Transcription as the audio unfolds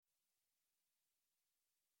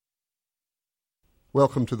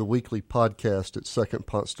Welcome to the weekly podcast at Second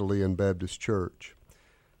Ponce de Leon Baptist Church.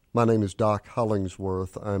 My name is Doc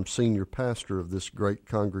Hollingsworth. I'm senior pastor of this great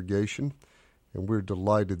congregation, and we're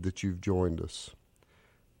delighted that you've joined us.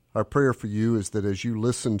 Our prayer for you is that as you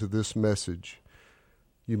listen to this message,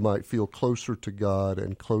 you might feel closer to God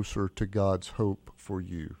and closer to God's hope for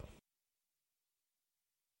you.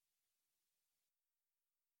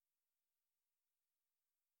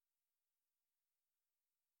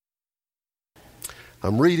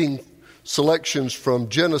 I'm reading selections from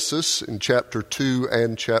Genesis in chapter 2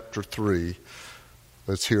 and chapter 3.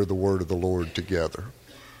 Let's hear the word of the Lord together.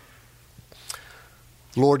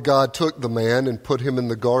 The Lord God took the man and put him in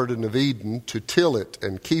the Garden of Eden to till it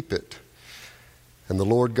and keep it. And the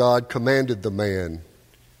Lord God commanded the man,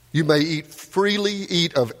 "You may freely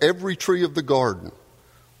eat of every tree of the garden,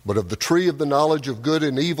 but of the tree of the knowledge of good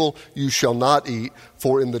and evil you shall not eat,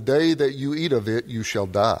 for in the day that you eat of it you shall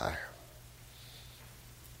die."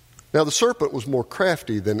 Now the serpent was more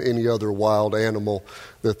crafty than any other wild animal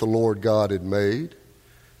that the Lord God had made.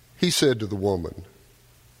 He said to the woman,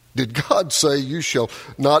 "Did God say you shall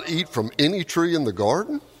not eat from any tree in the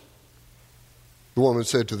garden?" The woman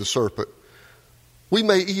said to the serpent, "We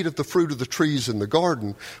may eat of the fruit of the trees in the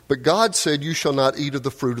garden, but God said you shall not eat of the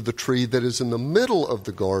fruit of the tree that is in the middle of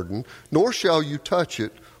the garden, nor shall you touch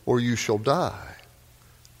it, or you shall die."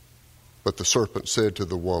 But the serpent said to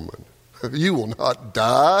the woman, "You will not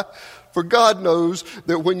die, for God knows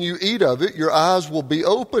that when you eat of it, your eyes will be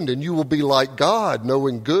opened, and you will be like God,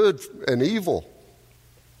 knowing good and evil."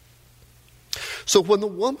 So when the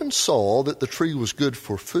woman saw that the tree was good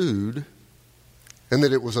for food, and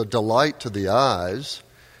that it was a delight to the eyes,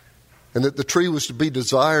 and that the tree was to be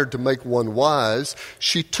desired to make one wise,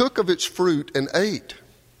 she took of its fruit and ate.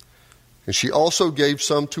 And she also gave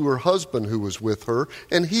some to her husband who was with her,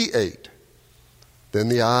 and he ate. Then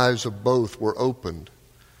the eyes of both were opened,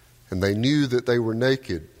 and they knew that they were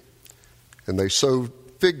naked. And they sewed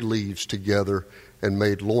fig leaves together and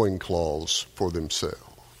made loincloths for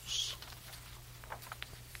themselves.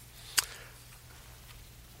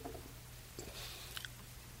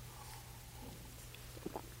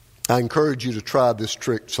 I encourage you to try this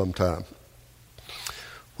trick sometime.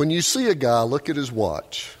 When you see a guy look at his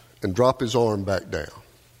watch and drop his arm back down,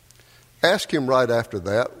 ask him right after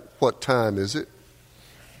that, "What time is it?"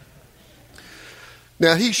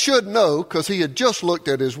 Now, he should know because he had just looked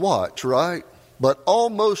at his watch, right? But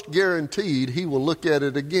almost guaranteed he will look at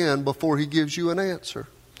it again before he gives you an answer.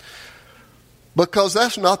 Because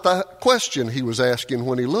that's not the question he was asking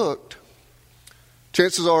when he looked.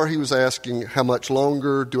 Chances are he was asking, how much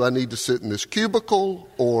longer do I need to sit in this cubicle?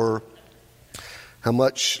 Or how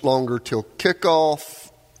much longer till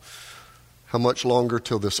kickoff? How much longer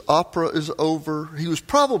till this opera is over? He was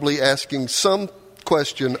probably asking some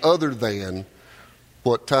question other than,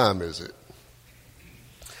 "What time is it?"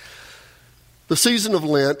 The season of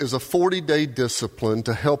Lent is a 40-day discipline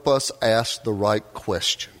to help us ask the right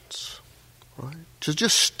questions, right? To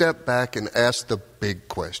just step back and ask the big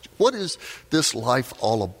question. What is this life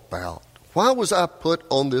all about? Why was I put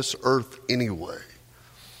on this earth anyway?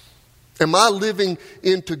 Am I living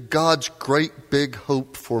into God's great big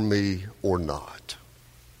hope for me or not?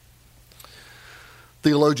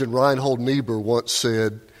 Theologian Reinhold Niebuhr once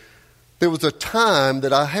said, "There was a time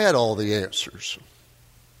that I had all the answers.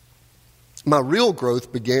 My real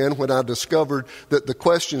growth began when I discovered that the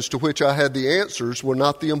questions to which I had the answers were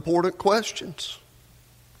not the important questions."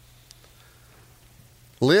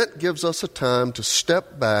 Lent gives us a time to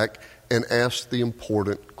step back and ask the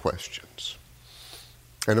important questions.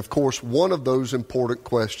 And of course, one of those important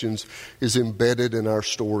questions is embedded in our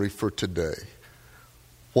story for today.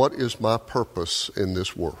 What is my purpose in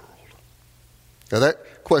this world? Now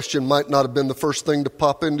that question might not have been the first thing to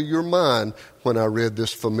pop into your mind when I read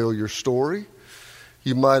this familiar story.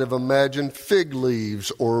 You might have imagined fig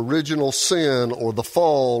leaves or original sin or the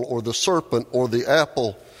fall or the serpent or the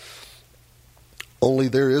apple. Only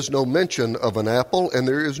there is no mention of an apple and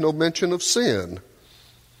there is no mention of sin.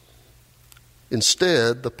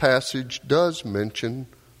 Instead, the passage does mention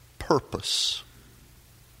purpose.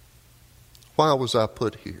 Why was I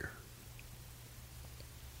put here?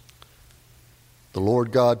 The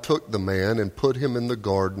Lord God took the man and put him in the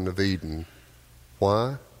Garden of Eden.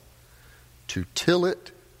 Why? To till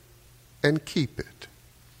it and keep it.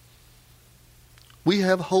 We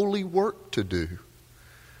have holy work to do.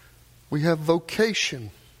 We have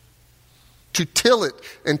vocation. To till it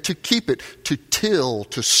and to keep it. To till,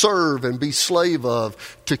 to serve and be slave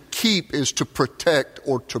of. To keep is to protect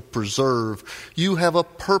or to preserve. You have a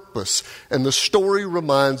purpose. And the story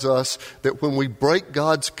reminds us that when we break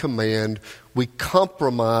God's command, we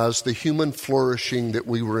compromise the human flourishing that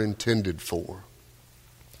we were intended for.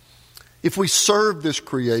 If we serve this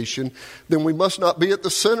creation, then we must not be at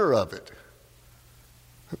the center of it.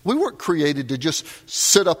 We weren't created to just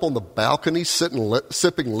sit up on the balcony,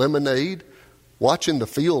 sipping lemonade, watching the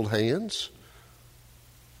field hands.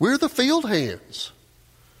 We're the field hands.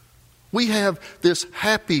 We have this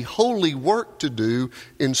happy, holy work to do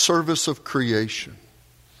in service of creation.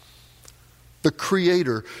 The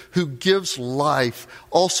Creator who gives life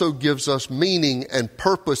also gives us meaning and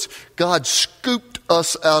purpose. God scooped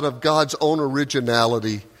us out of God's own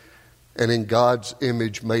originality and in God's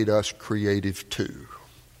image made us creative too.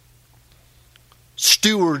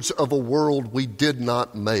 Stewards of a world we did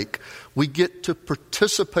not make. We get to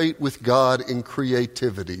participate with God in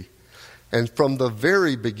creativity. And from the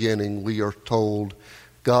very beginning, we are told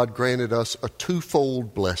God granted us a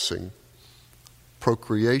twofold blessing: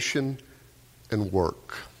 procreation and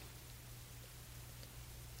work.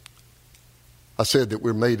 I said that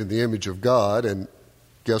we're made in the image of God, and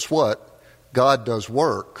guess what? God does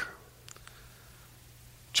work.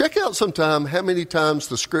 Check out sometime how many times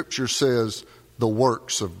the Scripture says the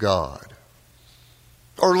works of God.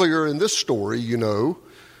 Earlier in this story, you know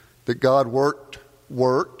that God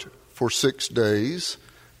worked for 6 days,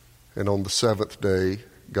 and on the seventh day,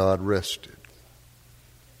 God rested.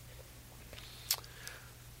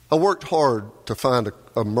 I worked hard to find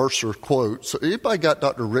a Mercer quote. So anybody got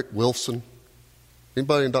Dr. Rick Wilson?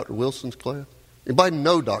 Anybody in Dr. Wilson's class? Anybody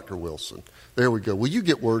know Dr. Wilson? There we go. Will you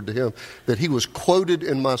get word to him that he was quoted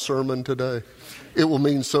in my sermon today? It will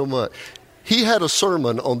mean so much. He had a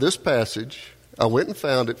sermon on this passage. I went and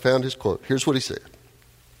found his quote. Here's what he said.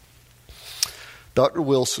 Dr.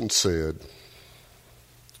 Wilson said,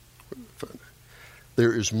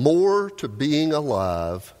 "There is more to being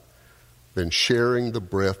alive than sharing the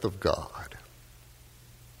breath of God."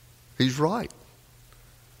 He's right.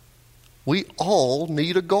 We all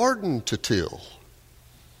need a garden to till.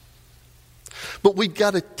 But we've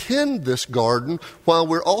got to tend this garden while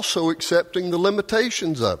we're also accepting the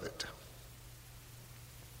limitations of it.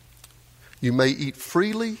 You may eat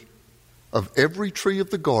freely of every tree of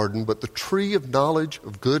the garden, but the tree of knowledge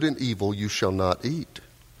of good and evil you shall not eat.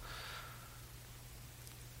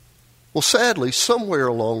 Well, sadly, somewhere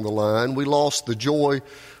along the line, we lost the joy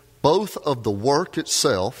both of the work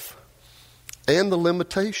itself and the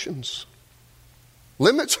limitations.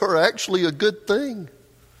 Limits are actually a good thing.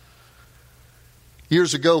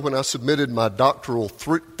 Years ago, when I submitted my doctoral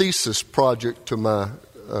thesis project to my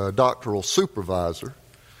doctoral supervisor,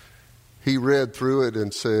 he read through it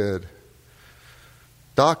and said,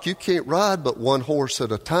 "Doc, you can't ride but one horse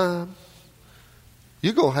at a time.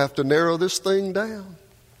 You're going to have to narrow this thing down."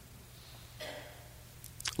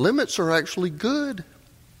 Limits are actually good.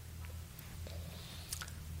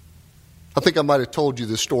 I think I might have told you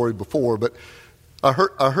this story before, but I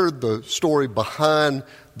heard the story behind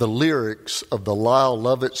the lyrics of the Lyle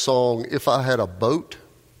Lovett song, "If I Had a Boat."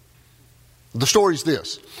 The story's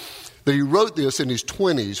this, that he wrote this in his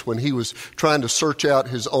 20s when he was trying to search out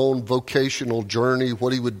his own vocational journey,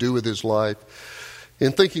 what he would do with his life.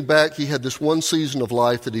 In thinking back, he had this one season of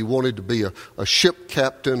life that he wanted to be a ship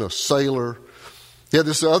captain, a sailor. He had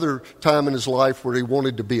this other time in his life where he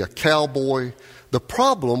wanted to be a cowboy. The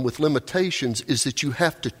problem with limitations is that you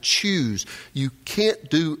have to choose. You can't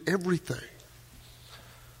do everything.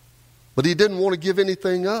 But he didn't want to give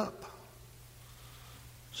anything up.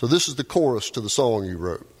 So this is the chorus to the song he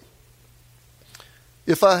wrote.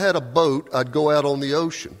 "If I had a boat, I'd go out on the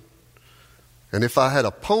ocean. And if I had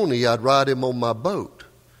a pony, I'd ride him on my boat.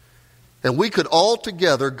 And we could all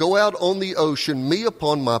together go out on the ocean, me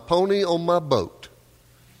upon my pony on my boat."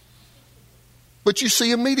 But you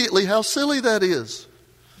see immediately how silly that is.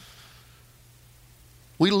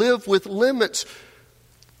 We live with limits.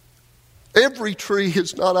 Every tree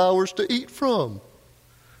is not ours to eat from.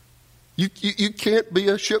 You can't be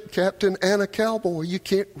a ship captain and a cowboy. You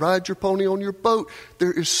can't ride your pony on your boat.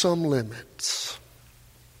 There is some limits.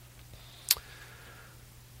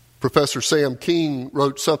 Professor Sam King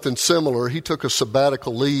wrote something similar. He took a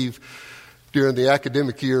sabbatical leave during the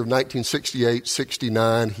academic year of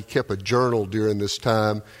 1968-69. He kept a journal during this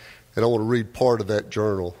time, and I want to read part of that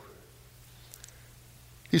journal.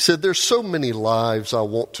 He said, "There's so many lives I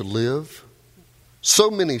want to live,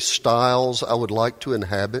 so many styles I would like to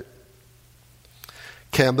inhabit.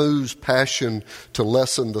 Camus' passion to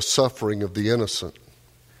lessen the suffering of the innocent.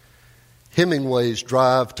 Hemingway's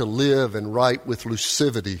drive to live and write with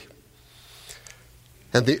lucidity,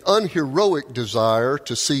 and the unheroic desire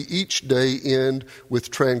to see each day end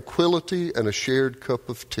with tranquility and a shared cup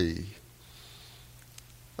of tea.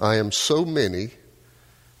 I am so many,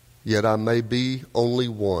 yet I may be only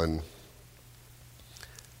one.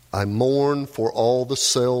 I mourn for all the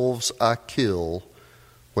selves I kill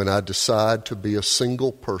when I decide to be a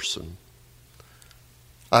single person.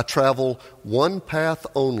 I travel one path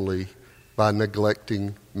only by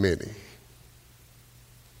neglecting many.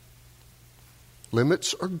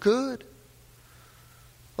 Limits are good.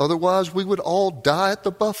 Otherwise, we would all die at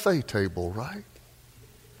the buffet table, right?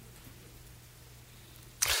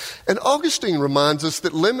 And Augustine reminds us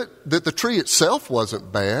that the tree itself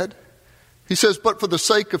wasn't bad. He says, but for the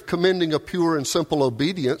sake of commending a pure and simple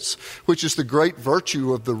obedience, which is the great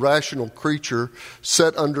virtue of the rational creature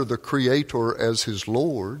set under the Creator as his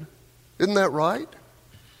Lord. Isn't that right?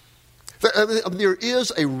 There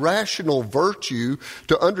is a rational virtue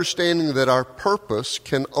to understanding that our purpose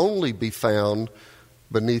can only be found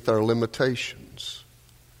beneath our limitations,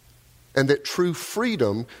 and that true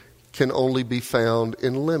freedom can only be found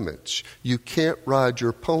in limits. You can't ride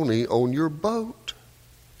your pony on your boat,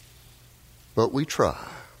 but we try.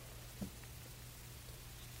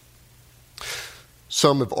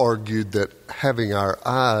 Some have argued that having our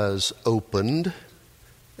eyes opened,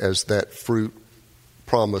 as that fruit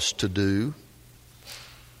promised to do,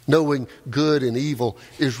 knowing good and evil,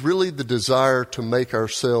 is really the desire to make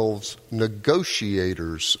ourselves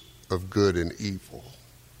negotiators of good and evil.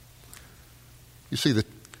 You see,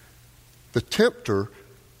 the tempter,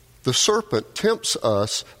 the serpent, tempts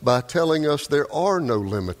us by telling us there are no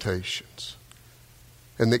limitations,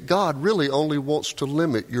 and that God really only wants to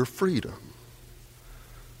limit your freedom.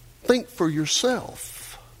 Think for yourself.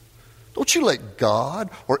 Don't you let God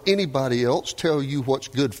or anybody else tell you what's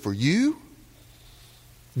good for you.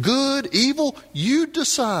 Good, evil, you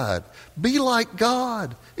decide. Be like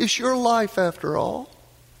God. It's your life after all.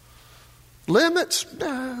 Limits?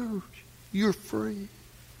 No, you're free.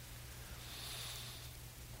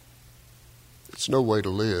 It's no way to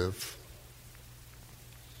live.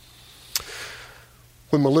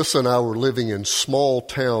 When Melissa and I were living in small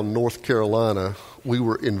town North Carolina, we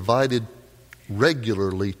were invited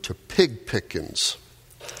regularly to pig pickings.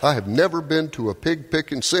 I have never been to a pig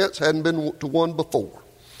picking since, hadn't been to one before.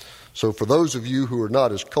 So for those of you who are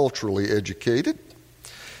not as culturally educated,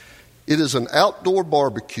 it is an outdoor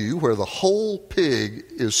barbecue where the whole pig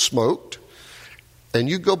is smoked, and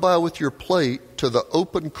you go by with your plate to the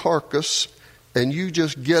open carcass and you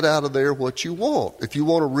just get out of there what you want. If you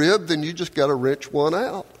want a rib, then you just got to wrench one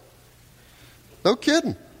out. No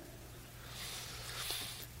kidding.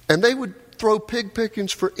 And they would throw pig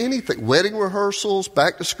pickings for anything. Wedding rehearsals,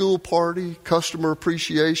 back to school party, customer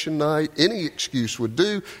appreciation night, any excuse would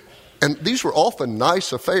do. And these were often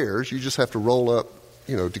nice affairs. You just have to roll up,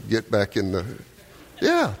 to get back in the...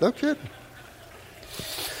 Yeah, no kidding.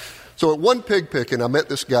 So at one pig picking, I met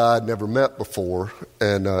this guy I'd never met before,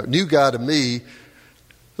 and a new guy to me. It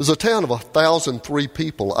was a town of 1,003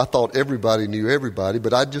 people. I thought everybody knew everybody,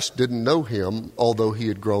 but I just didn't know him, although he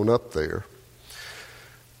had grown up there.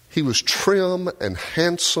 He was trim and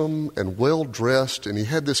handsome and well-dressed, and he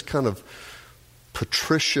had this kind of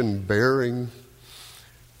patrician bearing,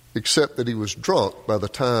 except that he was drunk by the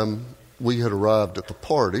time we had arrived at the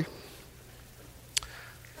party.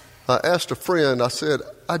 I asked a friend, I said,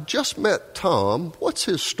 I just met Tom. What's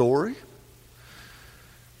his story?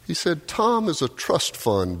 He said, Tom is a trust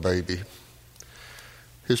fund baby.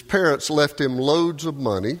 His parents left him loads of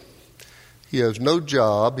money. He has no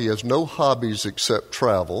job. He has no hobbies except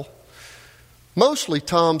travel. Mostly,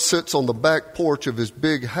 Tom sits on the back porch of his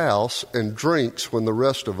big house and drinks when the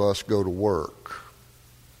rest of us go to work.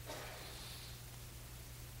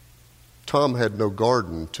 Tom had no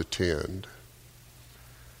garden to tend.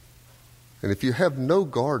 And if you have no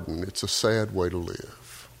garden, it's a sad way to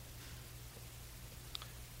live.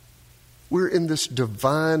 We're in this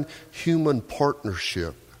divine human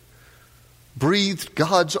partnership. Breathed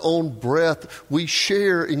God's own breath. We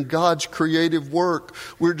share in God's creative work.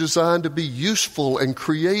 We're designed to be useful and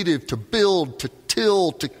creative, to build, to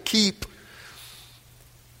till, to keep.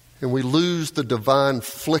 And we lose the divine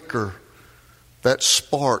flicker, that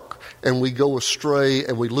spark, and we go astray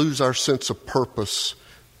and we lose our sense of purpose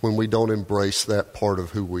when we don't embrace that part of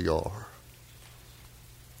who we are.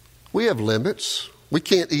 We have limits. We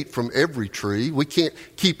can't eat from every tree. We can't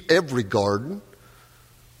keep every garden.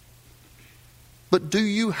 But do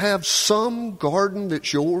you have some garden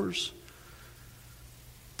that's yours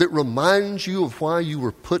that reminds you of why you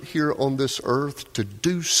were put here on this earth, to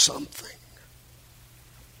do something?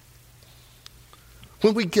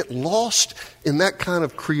 When we get lost in that kind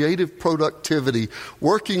of creative productivity,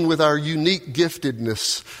 working with our unique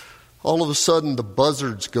giftedness, all of a sudden the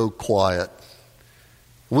buzzards go quiet.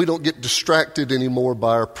 We don't get distracted anymore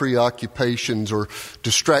by our preoccupations or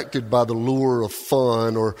distracted by the lure of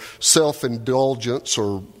fun or self-indulgence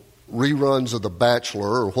or reruns of The Bachelor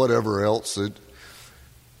or whatever else.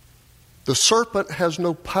 The serpent has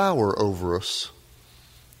no power over us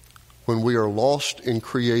when we are lost in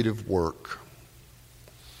creative work.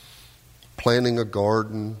 Planting a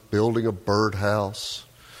garden, building a birdhouse,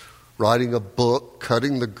 writing a book,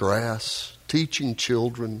 cutting the grass, teaching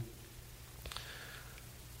children.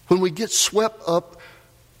 When we get swept up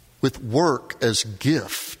with work as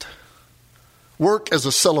gift, work as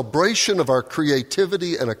a celebration of our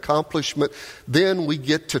creativity and accomplishment, then we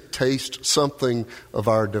get to taste something of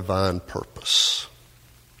our divine purpose.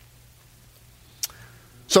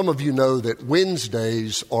 Some of you know that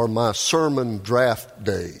Wednesdays are my sermon draft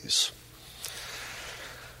days.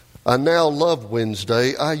 I now love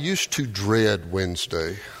Wednesday. I used to dread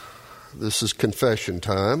Wednesday. This is confession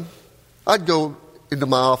time. I'd go into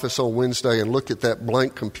my office on Wednesday and look at that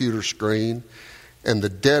blank computer screen and the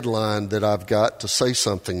deadline that I've got to say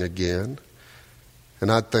something again.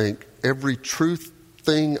 And I'd think, every truth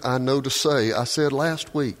thing I know to say, I said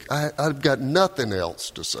last week. I've got nothing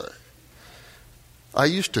else to say. I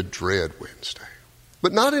used to dread Wednesday,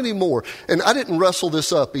 but not anymore. And I didn't wrestle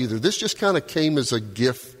this up either. This just kind of came as a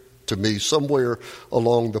gift to me somewhere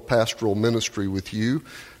along the pastoral ministry with you.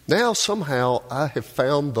 Now somehow I have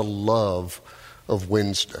found the love of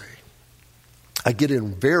Wednesday. I get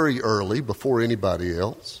in very early before anybody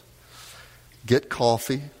else, get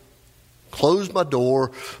coffee, close my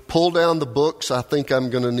door, pull down the books I think I'm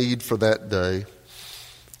going to need for that day.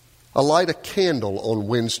 I light a candle on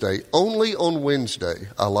Wednesday. Only on Wednesday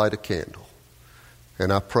I light a candle.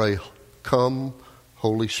 And I pray, come,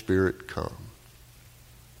 Holy Spirit, come.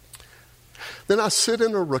 Then I sit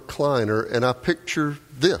in a recliner and I picture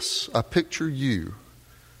this. I picture you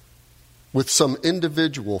with some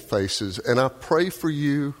individual faces, and I pray for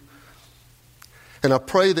you. And I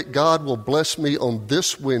pray that God will bless me on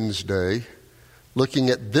this Wednesday, looking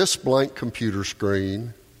at this blank computer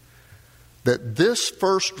screen, that this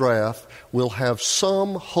first draft will have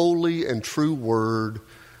some holy and true word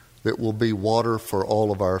that will be water for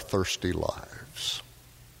all of our thirsty lives.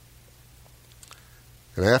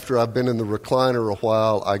 And after I've been in the recliner a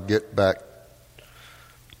while, I get back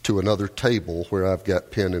to another table where I've got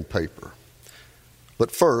pen and paper.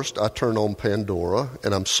 But first, I turn on Pandora,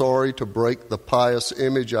 and I'm sorry to break the pious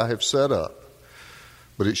image I have set up,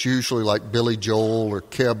 but it's usually like Billy Joel or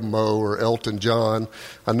Keb Mo or Elton John.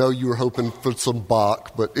 I know you were hoping for some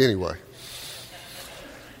Bach, but anyway.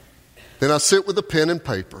 Then I sit with a pen and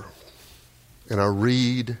paper, and I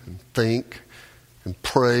read and think and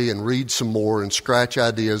pray and read some more and scratch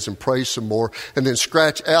ideas and pray some more and then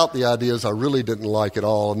scratch out the ideas I really didn't like at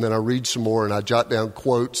all. And then I read some more and I jot down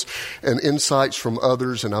quotes and insights from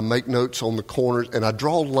others and I make notes on the corners and I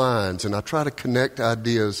draw lines and I try to connect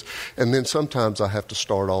ideas, and then sometimes I have to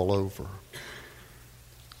start all over.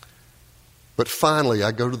 But finally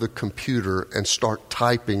I go to the computer and start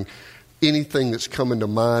typing anything that's coming to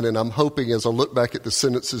mind, and I'm hoping as I look back at the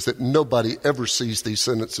sentences that nobody ever sees these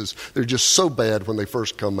sentences. They're just so bad when they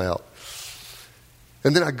first come out.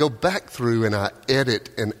 And then I go back through and I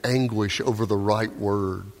edit and anguish over the right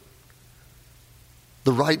word,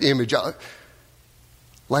 the right image.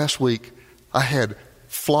 Last week I had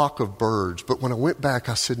flock of birds, but when I went back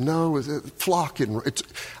I said, no, flock,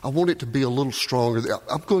 I want it to be a little stronger.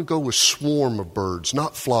 I'm going to go with swarm of birds,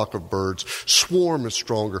 not flock of birds. Swarm is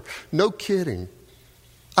stronger. No kidding.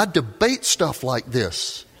 I debate stuff like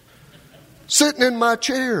this. Sitting in my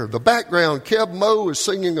chair, the background, Keb Mo is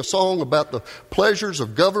singing a song about the pleasures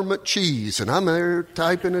of government cheese, and I'm there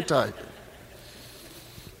typing and typing.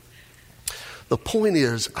 The point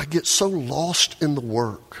is, I get so lost in the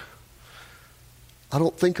work, I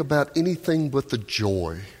don't think about anything but the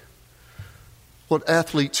joy. What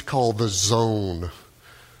athletes call the zone.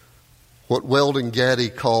 What Weldon Gaddy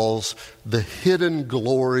calls the hidden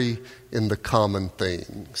glory in the common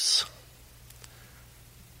things.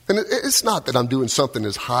 And it's not that I'm doing something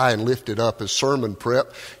as high and lifted up as sermon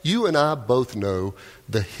prep. You and I both know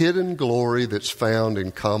the hidden glory that's found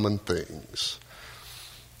in common things.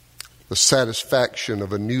 The satisfaction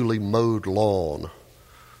of a newly mowed lawn.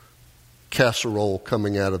 Casserole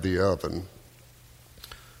coming out of the oven.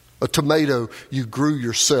 A tomato you grew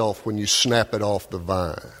yourself when you snap it off the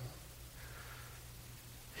vine.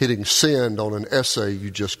 Hitting send on an essay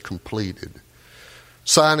you just completed.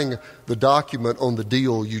 Signing the document on the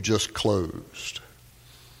deal you just closed.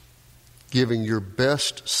 giving your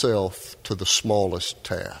best self to the smallest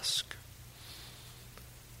task.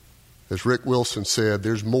 As Rick Wilson said,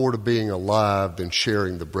 there's more to being alive than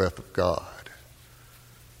sharing the breath of God.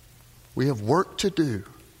 We have work to do.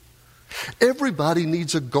 Everybody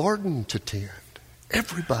needs a garden to tend.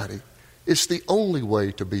 Everybody. It's the only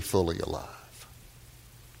way to be fully alive.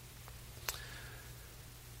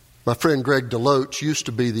 My friend Greg DeLoach used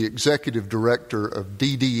to be the executive director of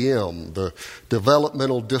DDM, the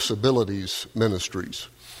Developmental Disabilities Ministries.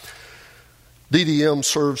 DDM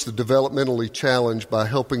serves the developmentally challenged by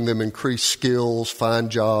helping them increase skills,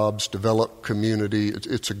 find jobs, develop community.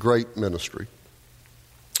 It's a great ministry.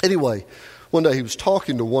 Anyway, one day he was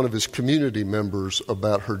talking to one of his community members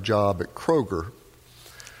about her job at Kroger,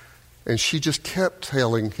 and she just kept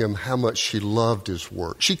telling him how much she loved his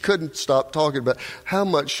work. She couldn't stop talking about how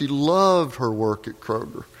much she loved her work at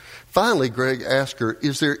Kroger. Finally, Greg asked her,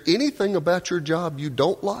 "Is there anything about your job you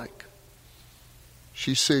don't like?"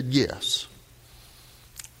 She said, "Yes.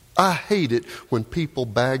 I hate it when people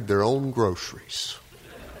bag their own groceries."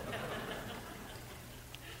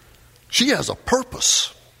 She has a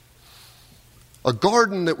purpose, a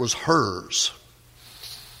garden that was hers.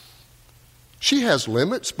 She has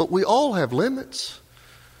limits, but we all have limits.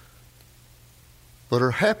 But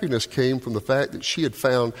her happiness came from the fact that she had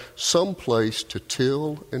found some place to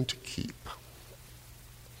till and to keep.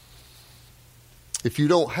 If you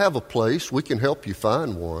don't have a place, we can help you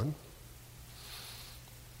find one.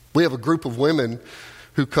 We have a group of women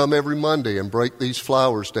who come every Monday and break these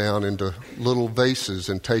flowers down into little vases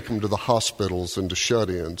and take them to the hospitals and to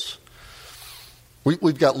shut-ins.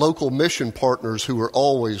 We've got local mission partners who are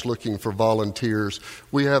always looking for volunteers.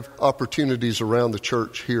 We have opportunities around the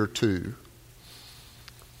church here too.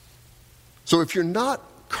 So if you're not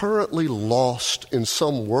currently lost in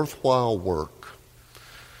some worthwhile work,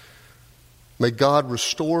 may God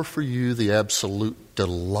restore for you the absolute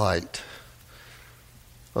delight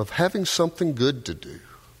of having something good to do.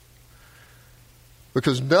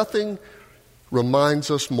 Because nothing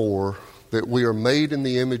reminds us more that we are made in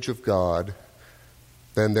the image of God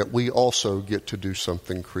than that we also get to do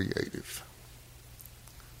something creative.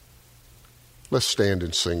 Let's stand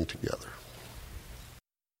and sing together.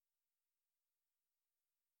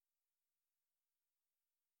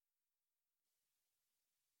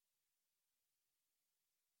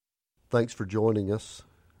 Thanks for joining us.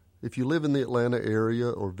 If you live in the Atlanta area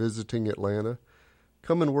or visiting Atlanta,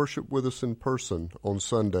 come and worship with us in person on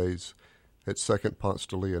Sundays at Second Ponce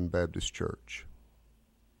de Leon Baptist Church.